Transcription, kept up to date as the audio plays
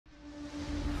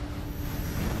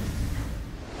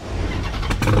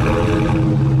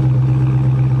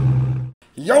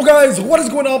Yo guys, what is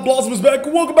going on? Blossom is back.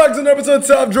 Welcome back to another episode of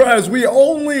Top Drives. We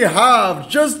only have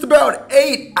just about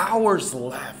 8 hours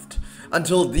left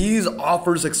until these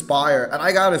offers expire. And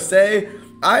I gotta say,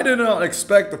 I did not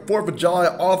expect the 4th of July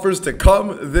offers to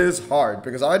come this hard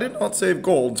because I did not save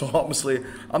gold, so obviously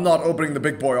I'm not opening the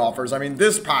big boy offers. I mean,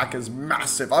 this pack is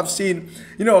massive. I've seen,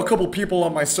 a couple people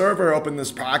on my server open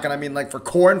this pack, and I mean, like for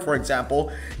corn, for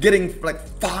example, getting like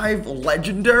 5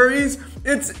 legendaries.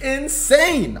 It's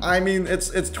insane. I mean, it's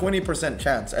 20%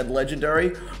 chance at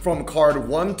legendary from card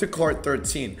 1 to card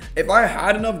 13. If I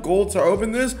had enough gold to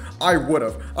open this, I would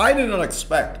have. I did not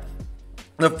expect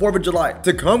the 4th of July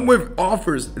to come with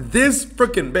offers this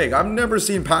freaking big. I've never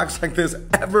seen packs like this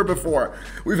ever before.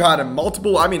 We've had a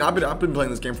multiple, I mean, I've been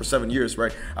playing this game for 7 years,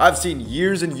 right? I've seen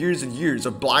years and years and years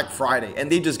of Black Friday,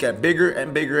 and they just get bigger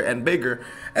and bigger and bigger.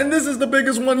 And this is the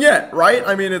biggest one yet, right?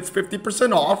 I mean, it's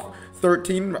 50% off,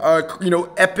 13,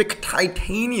 epic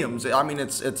titaniums. I mean,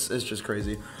 it's just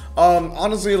crazy.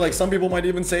 Honestly, like some people might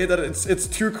even say that it's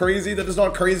too crazy that it's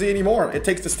not crazy anymore. It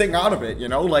takes the sting out of it,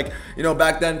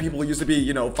 back then people used to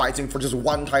be, fighting for just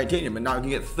 1 titanium, and now you can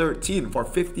get 13 for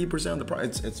 50% of the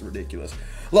price. It's ridiculous.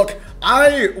 Look,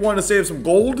 I want to save some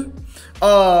gold,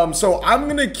 so I'm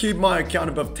gonna keep my account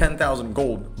above 10,000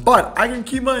 gold, but I can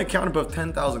keep my account above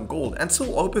 10,000 gold and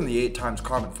still open the 8 times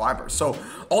carbon fiber. So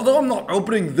although I'm not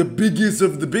opening the biggest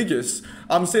of the biggest,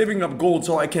 I'm saving up gold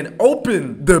so I can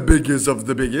open the biggest of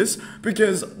the biggest,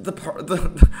 because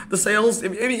the sales,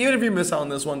 even if you miss out on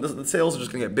this one, the sales are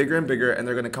just gonna get bigger and bigger, and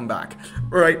they're gonna come back,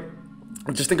 right?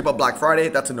 Just think about Black Friday.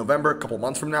 That's in November, a couple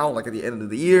months from now, like at the end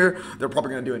of the year. They're probably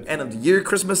going to do an end of the year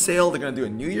Christmas sale. They're going to do a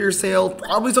New Year's sale,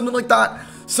 probably something like that.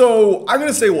 So I'm going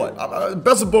to say what?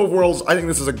 Best of both worlds. I think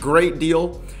this is a great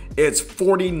deal. It's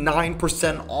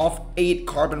 49% off 8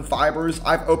 carbon fibers.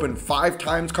 I've opened 5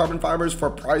 times carbon fibers for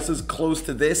prices close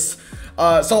to this.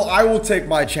 So I will take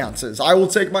my chances.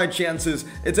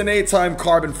 It's an 8-time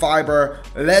carbon fiber.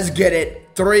 Let's get it.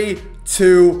 3,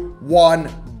 2,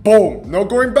 1. Boom. No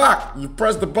going back. You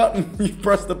press the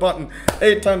button.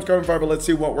 8 times carbon fiber. Let's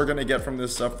see what we're going to get from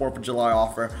this 4th of July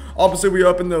offer. Obviously, we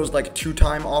opened those like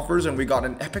 2-time offers, and we got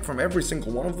an epic from every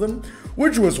single one of them,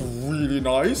 which was really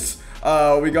nice.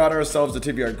 We got ourselves the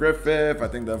TBR Griffith, I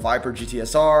think the Viper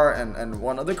GTSR, and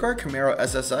one other card, Camaro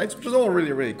SSX, which is all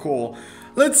really, really cool.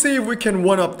 Let's see if we can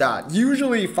one-up that.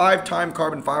 Usually 5-time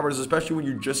carbon fibers, especially when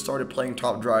you just started playing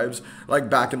Top Drives, like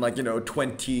back in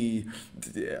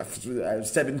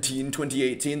 2017,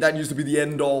 2018, that used to be the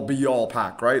end-all be-all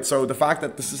pack, right? So the fact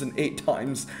that this is an 8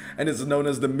 times and it's known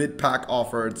as the mid-pack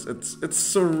offer, it's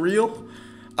surreal.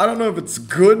 I don't know if it's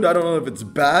good, I don't know if it's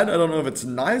bad, I don't know if it's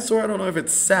nice, or I don't know if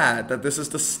it's sad that this is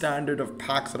the standard of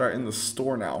packs that are in the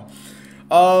store now.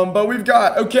 But we've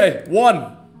got, okay,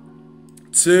 1,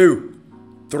 2,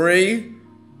 3,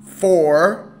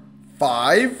 4,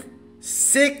 5,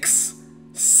 6,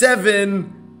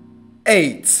 7,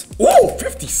 8. Oh,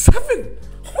 57.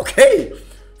 Okay,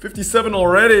 57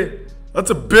 already.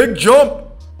 That's a big jump.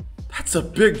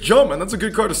 And that's a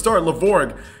good card to start.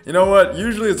 Lavorg. You know what?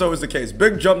 Usually it's always the case.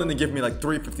 Big jump, then they give me like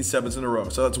 3 57s in a row.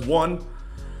 So that's 1,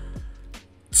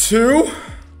 2,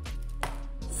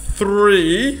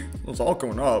 3. It's all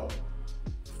going up.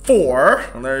 4.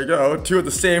 And there you go. 2 of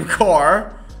the same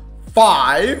car.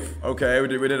 5. Okay, we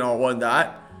did not want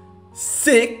that.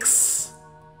 6,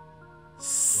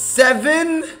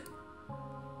 7,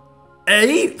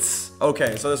 8.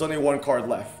 Okay, so there's only 1 card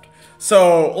left.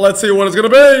 So let's see what it's gonna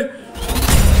be.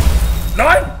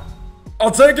 9.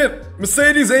 I'll take it.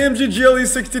 Mercedes AMG GLE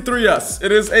 63S.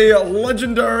 It is a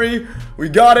legendary. We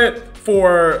got it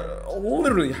for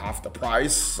literally half the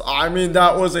price. I mean,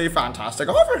 that was a fantastic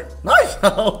offer. Nice.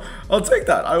 I'll take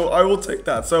that. I will take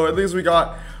that. So at least we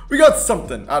got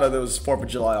something out of those 4th of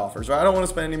July offers, right? I don't want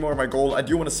to spend any more of my gold. I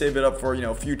do want to save it up for,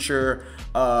 future,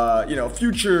 updates,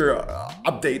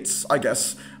 I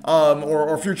guess,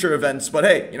 or future events. But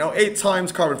hey, 8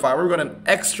 times carbon fiber. We got an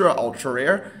extra ultra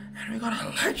rare, and we got a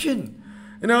legend.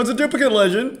 It's a duplicate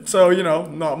legend, so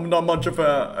not much of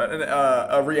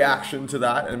a reaction to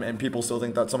that, and people still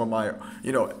think that some of my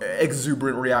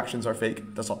exuberant reactions are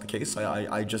fake. That's not the case.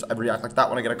 I react like that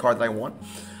when I get a card that I want.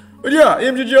 But yeah,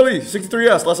 AMG GLE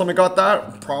 63S. Last time I got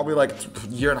that, probably like a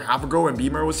year and a half ago when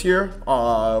Beamer was here,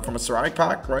 from a ceramic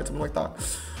pack, right? Something like that.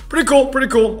 Pretty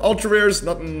cool. Ultra rares,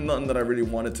 nothing that I really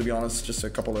wanted, to be honest. Just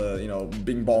a couple of,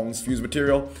 bing bongs, fuse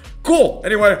material. Cool.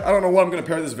 Anyway, I don't know what I'm gonna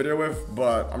pair this video with,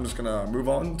 but I'm just gonna move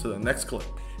on to the next clip.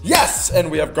 Yes,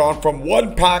 and we have gone from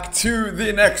one pack to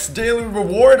the next daily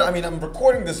reward. I mean, I'm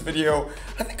recording this video,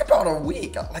 I think about a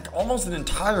week, like almost an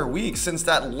entire week since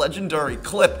that legendary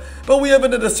clip. But we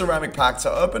haven't done a ceramic pack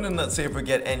to open, and let's see if we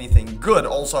get anything good.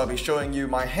 Also, I'll be showing you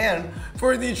my hand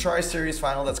for the Tri-Series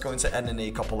final that's going to end in a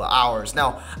couple of hours.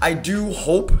 Now, I do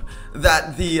hope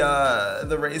that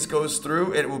the race goes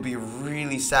through. It will be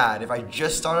really sad if I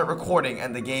just started recording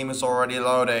and the game is already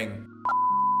loading.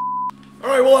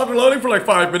 Alright, well, after loading for like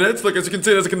 5 minutes, look, as you can see,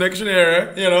 there's a connection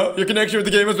error. You know, your connection with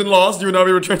the game has been lost. You will now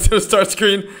be returned to the start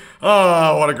screen.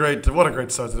 Ah, what a great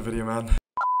start to the video, man.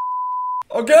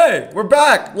 Okay, we're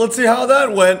back. Let's see how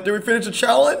that went. Did we finish the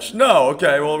challenge? No.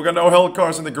 Okay, well, we got no held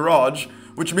cars in the garage,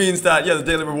 which means that, yeah, the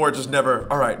daily reward just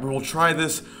never... Alright, we will try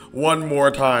this one more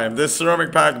time. This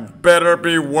ceramic pack better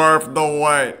be worth the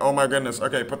wait. Oh my goodness.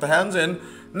 Okay, put the hands in.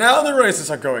 Now the races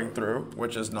are going through,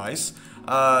 which is nice.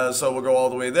 So we'll go all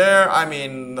the way there. I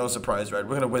mean, no surprise, right?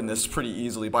 We're gonna win this pretty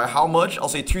easily. By how much? I'll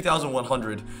say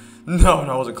 2,100. No,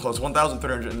 I wasn't close.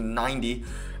 1,390.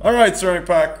 Alright, ceramic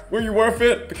pack. Were you worth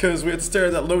it? Because we had to stare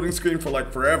at that loading screen for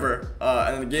like forever.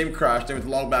 And then the game crashed and we had to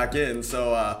log back in.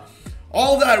 So,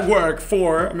 all that work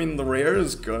for, I mean, the rare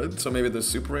is good. So maybe the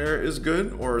super rare is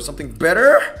good or something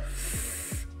better.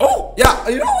 Oh, yeah,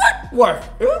 you know what? Worth.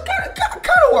 It was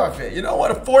kind of worth it. You know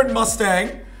what? A Ford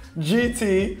Mustang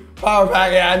GT power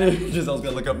pack. Yeah, I knew I was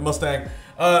gonna look up Mustang.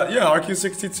 Yeah,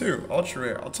 RQ62 ultra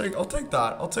rare. I'll take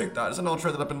that. I'll take that. It's an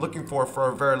ultra that I've been looking for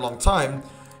a very long time.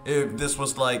 If this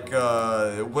was like,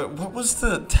 what was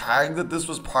the tag that this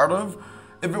was part of?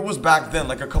 If it was back then,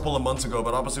 like a couple of months ago,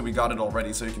 but obviously we got it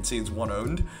already, so you can see it's one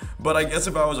owned. But I guess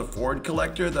if I was a Ford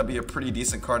collector, that'd be a pretty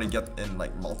decent car to get in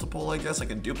like multiple, I guess, like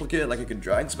a duplicate, like I could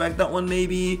drag spec that one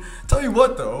maybe. Tell you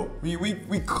what though, we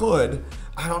could.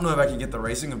 I don't know if I can get the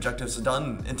racing objectives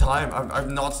done in time. I've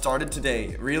not started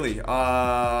today, really.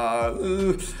 I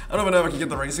don't even know if I can get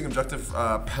the racing objective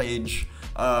page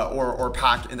or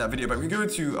pack in that video, but we go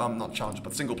to not challenge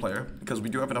but single player, because we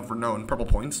do have enough renown purple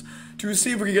points to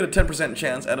see if we can get a 10%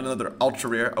 chance at another ultra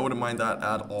rare. I wouldn't mind that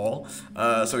at all.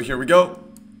 So here we go.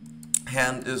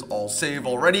 Hand is all saved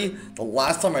already. The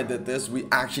last time I did this, we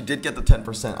actually did get the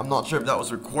 10%. I'm not sure if that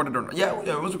was recorded or not. Yeah,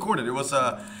 it was recorded. It was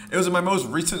in my most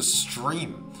recent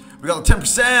stream. We got the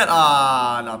 10%.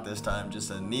 Ah, not this time. Just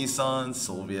a Nissan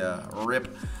Silvia. RIP.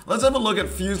 Let's have a look at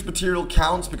fused material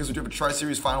counts, because we do have a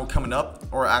Tri-Series final coming up,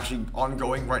 or actually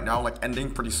ongoing right now, like ending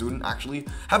pretty soon, actually.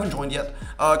 Haven't joined yet.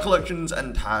 Collections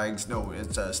and tags. No,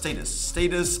 it's status.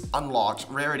 Status unlocked.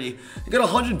 Rarity. You got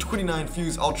 129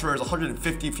 fused ultras,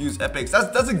 150 fused epics.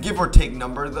 That's a give or take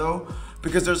number, though,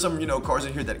 because there's some, you know, cars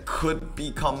in here that could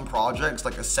become projects,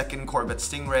 like a second Corvette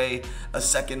Stingray, a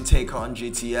second Taycan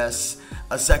GTS,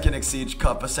 a second Exige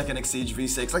Cup, a second Exige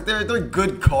V6. Like, they're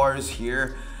good cars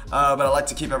here, but I like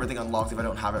to keep everything unlocked if I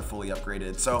don't have it fully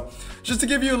upgraded. So, just to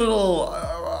give you a little,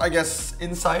 I guess,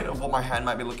 insight of what my hand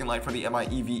might be looking like for the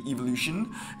MI-EV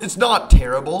Evolution. It's not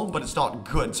terrible, but it's not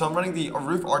good. So I'm running the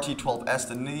Aruf RT12S,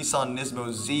 the Nissan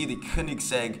Nismo Z, the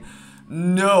Koenigsegg.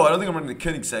 No, I don't think I'm running the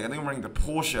Koenigsegg. I think I'm running the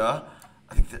Porsche.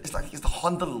 I think it's the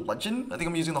Honda Legend. I think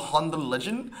I'm using the Honda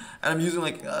Legend, and I'm using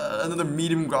like another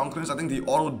medium ground clearance. I think the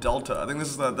Auto Delta. I think this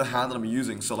is the hand that I'm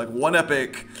using. So like 1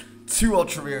 epic, 2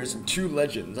 ultra rares, and 2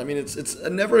 legends. I mean, it's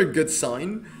never a good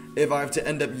sign if I have to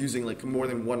end up using like more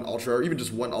than 1 ultra, or even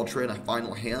just 1 ultra in a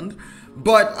final hand.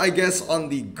 But I guess on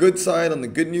the good side, on the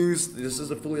good news, this is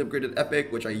a fully upgraded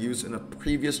epic, which I used in a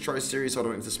previous Tri-Series, so I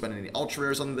don't have to spend any ultra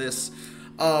rares on this.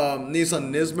 Nissan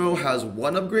Nismo has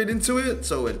 1 upgrade into it,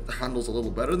 so it handles a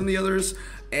little better than the others,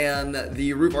 and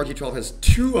the Aruf RT12 has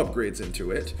 2 upgrades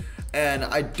into it, and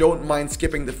I don't mind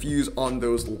skipping the fuse on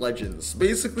those legends.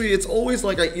 Basically, it's always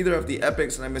like I either have the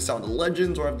epics and I miss out on the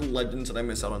legends, or I have the legends and I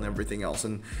miss out on everything else.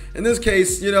 And in this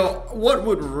case, you know, what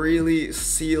would really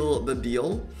seal the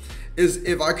deal is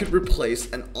if I could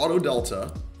replace an Auto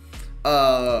Delta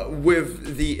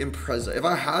with the Impreza. If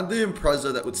I had the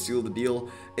Impreza, that would seal the deal.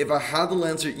 If I had the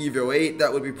Lancer Evo 8,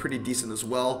 that would be pretty decent as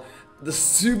well. The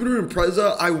Subaru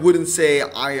Impreza, I wouldn't say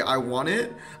I want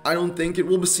it. I don't think it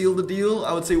will seal the deal.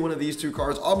 I would say one of these 2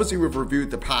 cars. Obviously, we've reviewed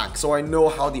the pack, so I know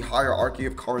how the hierarchy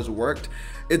of cars worked.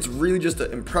 It's really just the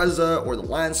Impreza or the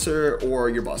Lancer or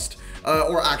your bust.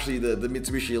 Or actually, the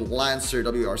Mitsubishi Lancer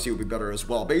WRC would be better as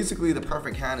well. Basically, the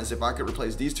perfect hand is if I could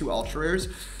replace these 2 ultra rares.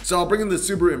 So I'll bring in the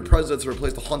Subaru Impreza to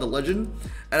replace the Honda Legend,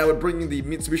 and I would bring in the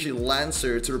Mitsubishi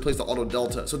Lancer to replace the Auto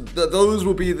Delta. So those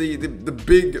will be the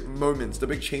big moments, the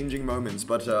big changing moments.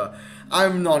 But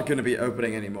I'm not going to be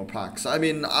opening any more packs. I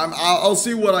mean, I'll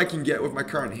see what I can get with my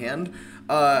current hand.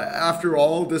 After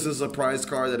all, this is a prize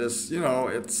card that is, you know,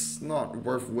 it's not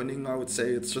worth winning, I would say.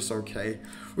 It's just okay.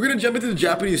 We're going to jump into the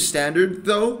Japanese standard,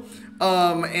 though.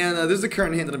 This is the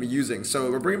current hand that I'm using.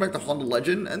 So we're bringing back the Honda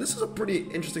Legend, and this is a pretty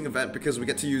interesting event because we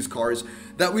get to use cars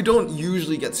that we don't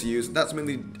usually get to use. That's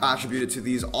mainly attributed to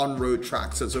these on-road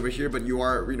track sets over here, but you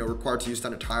are, you know, required to use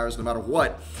standard tires no matter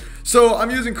what. So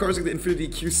I'm using cars like the Infiniti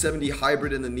Q70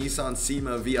 Hybrid and the Nissan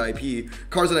SEMA VIP,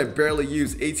 cars that I barely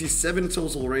use. 87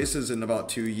 total races in about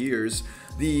 2 years.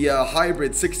 The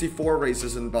Hybrid 64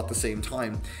 races in about the same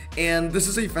time. And this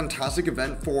is a fantastic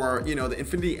event for, you know, the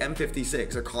Infiniti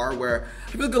M56, a car where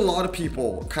I feel like a lot of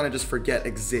people kind of just forget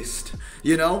exist,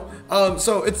 you know?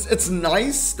 So it's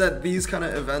nice that these kind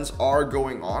of events are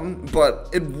going on, but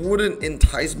it wouldn't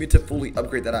entice me to fully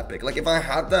upgrade that Epic. Like if I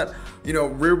had that, you know,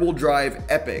 rear-wheel drive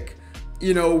Epic,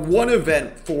 you know, one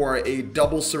event for a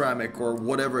double ceramic or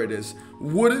whatever it is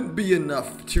wouldn't be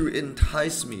enough to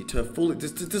entice me to fully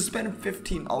to spend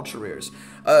 15 ultra rares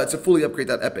to fully upgrade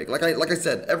that Epic. Like I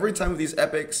said, every time with these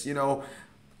Epics, you know,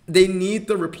 they need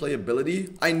the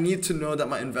replayability. I need to know that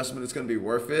my investment is going to be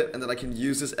worth it and that I can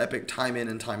use this Epic time in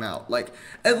and time out. Like,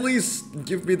 at least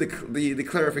give me the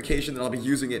clarification that I'll be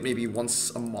using it maybe once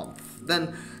a month.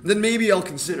 Then maybe I'll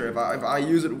consider if I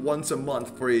use it once a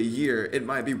month for a year, it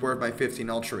might be worth my 15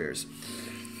 ultra rares.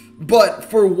 But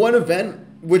for one event,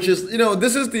 which is, you know,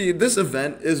 this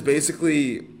event is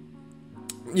basically,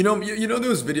 you know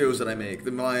those videos that I make,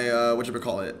 my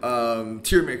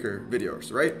tier maker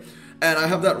videos, right? And I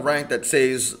have that rank that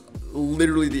says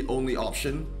literally the only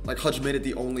option, like Hudge made it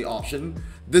the only option.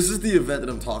 This is the event that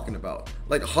I'm talking about.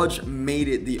 Like Hudge made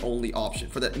it the only option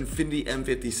for that Infiniti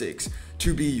M56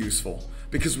 to be useful,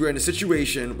 because we're in a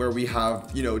situation where we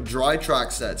have, you know, dry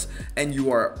track sets and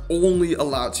you are only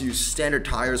allowed to use standard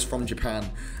tires from Japan.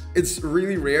 It's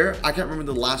really rare. I can't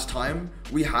remember the last time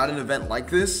we had an event like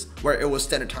this where it was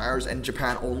standard tires and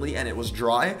Japan only and it was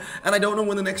dry. And I don't know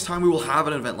when the next time we will have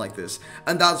an event like this.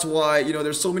 And that's why, you know,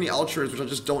 there's so many ultras which I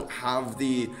just don't have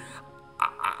the...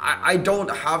 I don't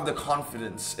have the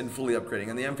confidence in fully upgrading,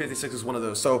 and the M56 is one of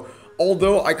those. So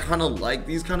although I kind of like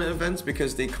these kind of events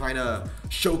because they kind of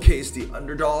showcase the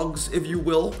underdogs, if you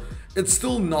will, it's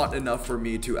still not enough for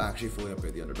me to actually fully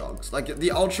upgrade the underdogs. Like the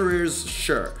ultra rares,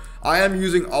 sure, I am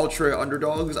using ultra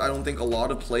underdogs. I don't think a lot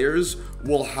of players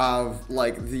will have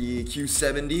like the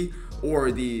Q70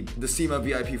 or the SEMA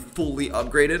VIP fully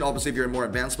upgraded. Obviously, if you're a more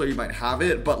advanced player, you might have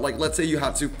it, but like, let's say you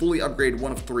have to fully upgrade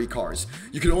one of 3 cars.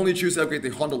 You can only choose to upgrade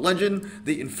the Honda Legend,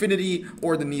 the Infiniti,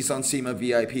 or the Nissan SEMA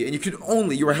VIP, and you can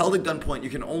only, you are held at gunpoint, you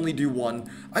can only do one.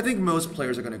 I think most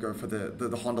players are gonna go for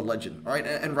the Honda Legend, all right,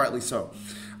 and rightly so.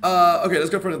 Okay, let's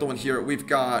go for another one here. We've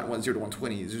got 10 to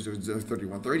 120, 0 to 30,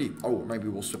 130. Oh, maybe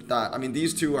we'll swap that. I mean,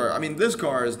 these two are, I mean, this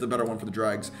car is the better one for the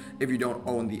drags if you don't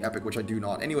own the Epic, which I do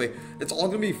not. Anyway, it's all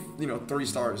gonna be, you know, 3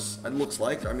 stars, it looks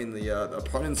like. I mean, the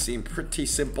opponents seem pretty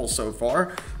simple so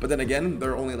far, but then again,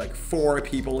 there are only like 4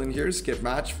 people in here. Skip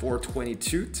match,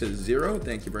 422 to 0.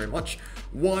 Thank you very much.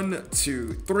 1,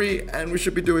 2, 3, and we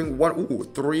should be doing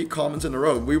 3 comments in a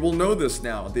row. We will know this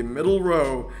now. The middle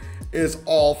row is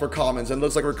all for comments, and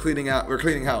looks like we're cleaning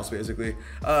house basically,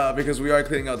 because we are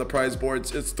cleaning out the prize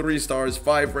boards. It's 3 stars,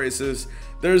 5 races.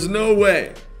 There's no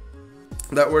way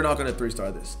that we're not gonna 3-star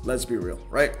this. Let's be real,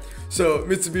 right? So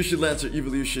Mitsubishi Lancer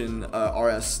Evolution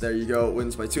RS, there you go,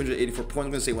 wins by 284 points.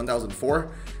 I'm gonna say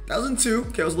 1004, 1002.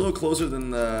 Okay, I was a little closer than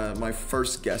my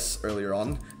first guess earlier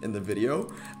on in the video.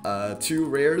 2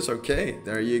 rares, okay,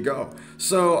 there you go.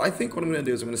 So I think what I'm gonna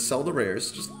do is I'm gonna sell the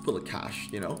rares, just a little cash,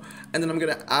 you know, and then I'm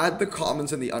gonna add the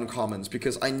commons and the uncommons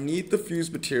because I need the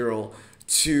fused material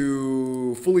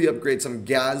to fully upgrade some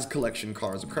Gaz collection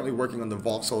cars. I'm currently working on the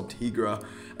Vauxhall Tigra.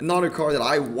 Not a car that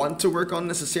I want to work on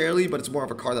necessarily, but it's more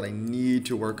of a car that I need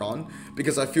to work on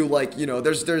because I feel like, you know,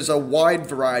 there's a wide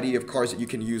variety of cars that you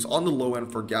can use on the low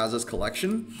end for Gaz's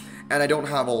collection, and I don't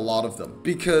have a lot of them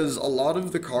because a lot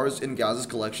of the cars in Gaz's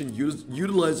collection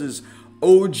utilizes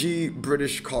OG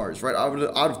British cars, right?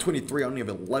 Out of 23, I only have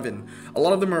 11. A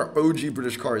lot of them are OG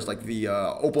British cars, like the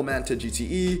Opel Manta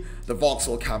GTE, the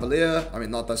Vauxhall Cavalier, I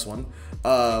mean, not this one,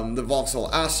 the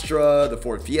Vauxhall Astra, the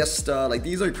Ford Fiesta. Like,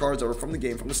 these are cars that were from the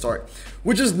game from the start,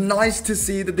 which is nice to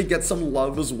see that they get some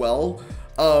love as well.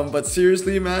 But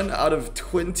seriously, man, out of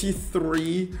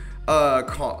 23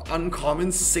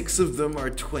 uncommons, 6 of them are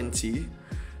 20.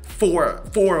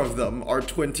 Four of them are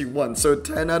 21, so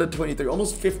 10 out of 23,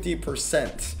 almost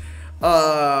 50%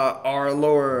 are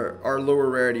lower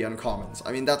rarity uncommons.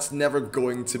 I mean, that's never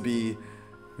going to be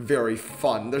very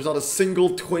fun. There's not a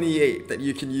single 28 that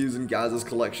you can use in Gaz's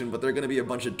collection, but they're going to be a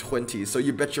bunch of 20s, so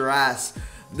you bet your ass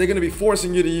they're going to be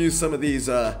forcing you to use some of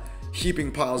these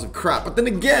heaping piles of crap. But then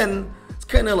again,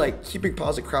 kind of like keeping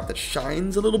positive crap that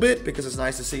shines a little bit, because it's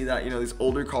nice to see that, you know, these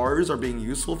older cars are being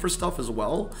useful for stuff as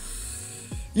well.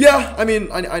 Yeah, I mean,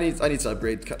 I need to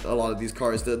upgrade a lot of these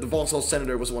cars. The Vauxhall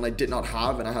Senator was one I did not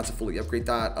have, and I had to fully upgrade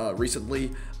that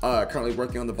recently. Currently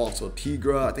working on the Vauxhall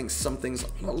Tigra. I think some things.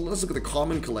 Let's look at the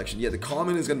common collection. Yeah, the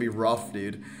common is gonna be rough,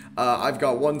 dude. I've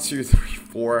got 1, 2, 3,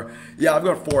 4. Yeah, I've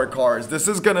got 4 cars. This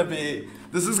is gonna be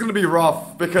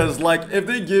rough, because like if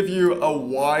they give you a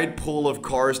wide pool of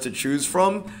cars to choose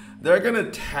from, they're gonna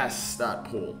test that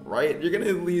pool, right? You're gonna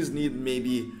at least need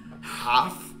maybe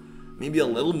half. Maybe a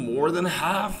little more than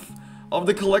half of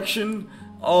the collection.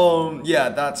 Yeah,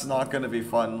 that's not gonna be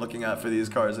fun looking at for these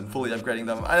cars and fully upgrading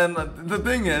them. And the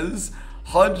thing is,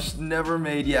 Hudge never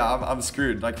made, yeah, I'm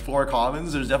screwed. Like 4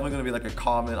 commons, there's definitely gonna be like a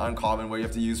common, uncommon where you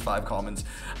have to use 5 commons.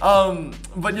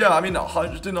 But yeah, I mean,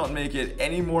 Hudge did not make it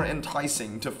any more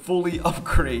enticing to fully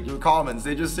upgrade your commons.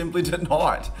 They just simply did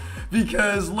not.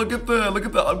 Because look at the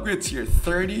upgrades here.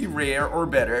 30 rare or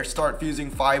better, start fusing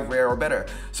 5 rare or better.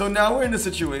 So now we're in a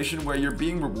situation where you're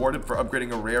being rewarded for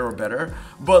upgrading a rare or better,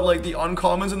 but like the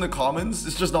uncommons and the commons,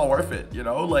 it's just not worth it, you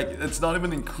know? Like it's not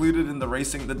even included in the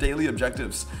racing, the daily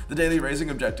objectives, the daily racing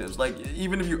objectives. Like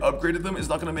even if you upgraded them, it's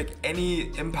not gonna make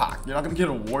any impact. You're not gonna get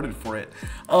awarded for it.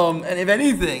 And if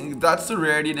anything, that's the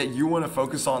rarity that you want to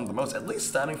focus on the most, at least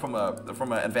standing from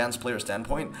an advanced player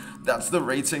standpoint. That's the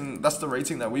rating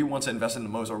that we want to invest in the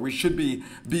most, or we should be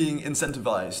being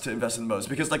incentivized to invest in the most,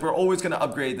 because like we're always going to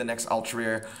upgrade the next ultra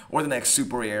rare or the next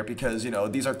super rare, because you know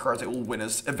these are cards that will win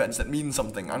us events that mean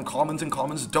something. Uncommons and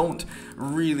commons don't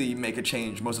really make a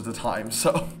change most of the time,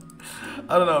 so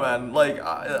I don't know, man. Like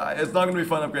it's not going to be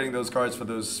fun upgrading those cards for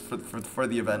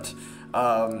the event.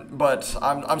 But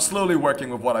I'm slowly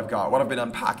working with what I've got, what I've been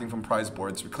unpacking from prize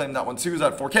boards. We claim that one too. Is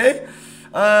that 4K?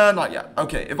 Not yet.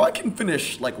 Okay, if I can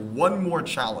finish like 1 more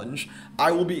challenge,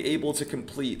 I will be able to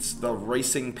complete the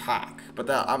racing pack. But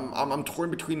that I'm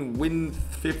torn between win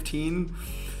 15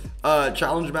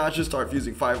 challenge matches, start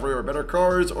fusing 5 rare or better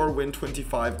cards, or win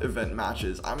 25 event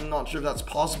matches. I'm not sure if that's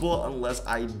possible unless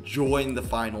I join the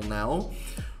final now,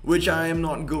 which I am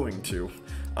not going to.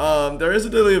 There is a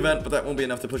daily event, but that won't be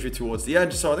enough to push me towards the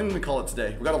edge, so I think we call it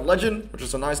today. We got a legend, which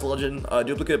is a nice legend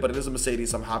duplicate, but it is a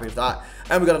Mercedes, so I'm happy with that.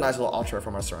 And we got a nice little ultra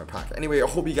from our ceramic pack. Anyway, I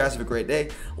hope you guys have a great day.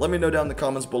 Let me know down in the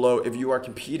comments below if you are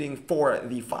competing for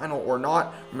the final or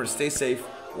not. Remember to stay safe,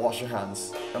 wash your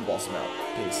hands, and blossom out.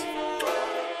 Peace.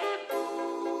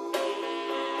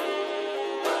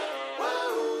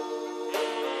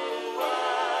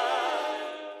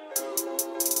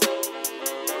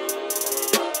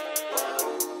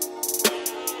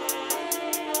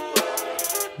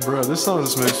 Bro, this song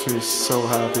just makes me so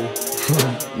happy.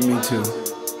 Me too.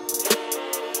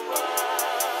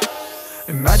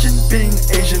 Imagine being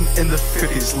Asian in the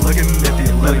 50s, looking nifty,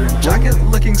 leather jacket,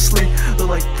 looking sleek, look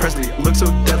like Presley, look so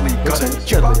deadly. Got a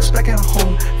jukebox back at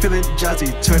home, feeling jazzy,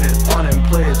 turn it on and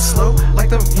play it slow, like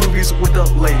the movies with the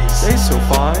ladies. They so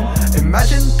fine.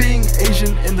 Imagine being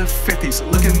Asian in the 50s,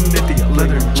 looking nifty,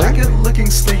 leather jacket,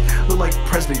 looking sleek, look like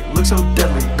Presley, look so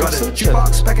deadly. Got a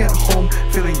jukebox back at home,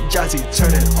 feeling jazzy,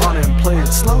 turn it on and play it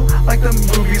slow, like the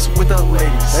movies with the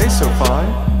ladies. They so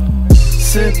fine.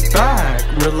 Sit back,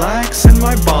 relax in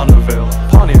my Bonneville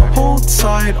Pontiac. Hold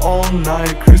tight all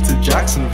night, cruise to Jacksonville.